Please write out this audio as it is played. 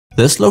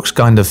This looks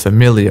kind of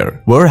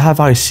familiar. Where have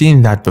I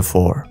seen that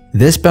before?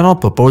 This panel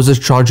proposes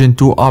charging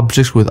two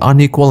objects with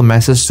unequal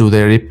masses so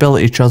they repel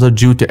each other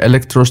due to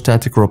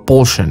electrostatic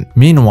repulsion.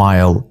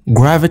 Meanwhile,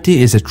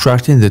 gravity is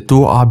attracting the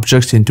two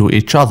objects into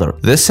each other.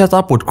 This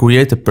setup would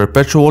create a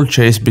perpetual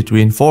chase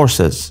between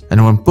forces,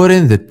 and when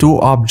putting the two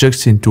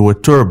objects into a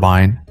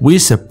turbine, we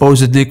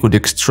supposedly could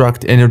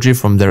extract energy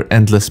from their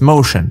endless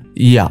motion.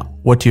 Yeah,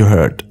 what you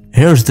heard.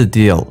 Here's the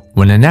deal.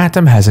 When an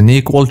atom has an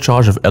equal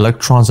charge of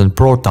electrons and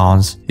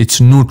protons,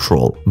 it's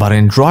neutral. But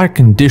in dry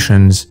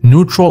conditions,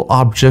 neutral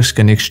objects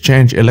can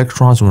exchange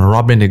electrons when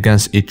rubbing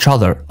against each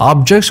other.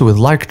 Objects with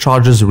like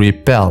charges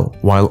repel,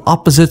 while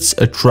opposites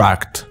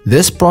attract.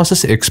 This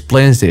process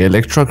explains the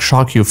electric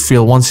shock you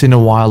feel once in a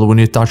while when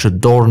you touch a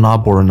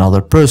doorknob or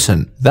another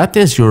person. That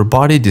is your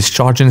body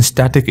discharging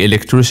static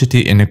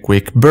electricity in a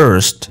quick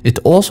burst. It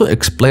also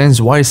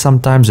explains why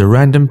sometimes a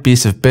random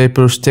piece of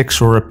paper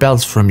sticks or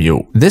repels from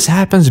you. This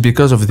happens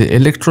because of the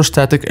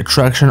electrostatic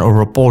attraction or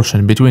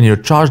repulsion between your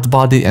charged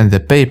body and the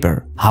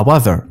paper.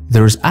 However,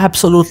 there is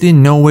absolutely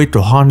no way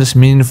to harness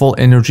meaningful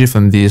energy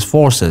from these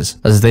forces,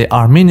 as they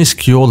are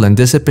minuscule and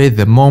dissipate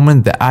the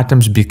moment the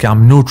atoms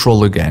become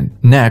neutral again.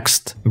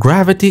 Next,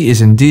 gravity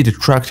is indeed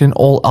attracting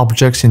all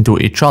objects into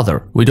each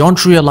other. We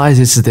don't realize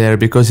it's there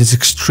because it's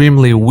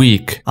extremely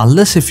weak,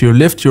 unless if you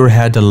lift your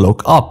head and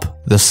look up.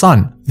 The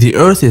sun. The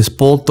Earth is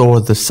pulled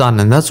toward the sun,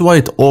 and that's why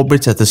it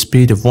orbits at the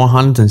speed of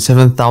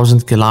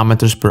 107,000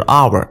 kilometers per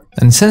hour.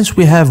 And since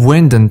we have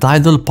wind and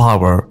tidal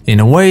power,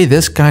 in a way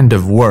this kind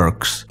of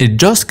works. It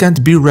just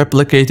can't be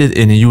replicated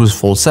in a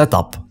useful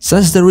setup.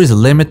 Since there is a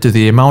limit to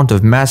the amount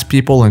of mass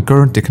people and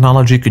current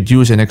technology could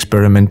use in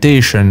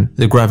experimentation,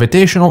 the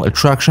gravitational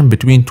attraction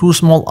between two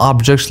small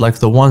objects like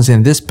the ones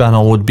in this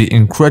panel would be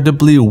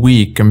incredibly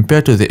weak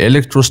compared to the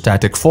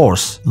electrostatic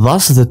force.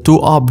 Thus, the two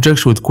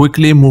objects would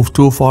quickly move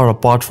too far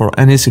apart for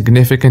any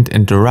significant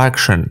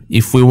interaction.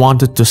 If we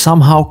wanted to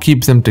somehow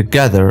keep them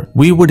together,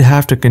 we would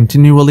have to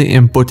continually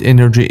input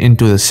energy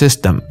into the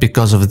system.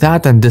 Because of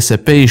that and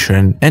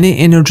dissipation, any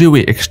energy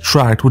we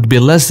extract would be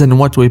less than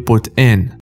what we put in.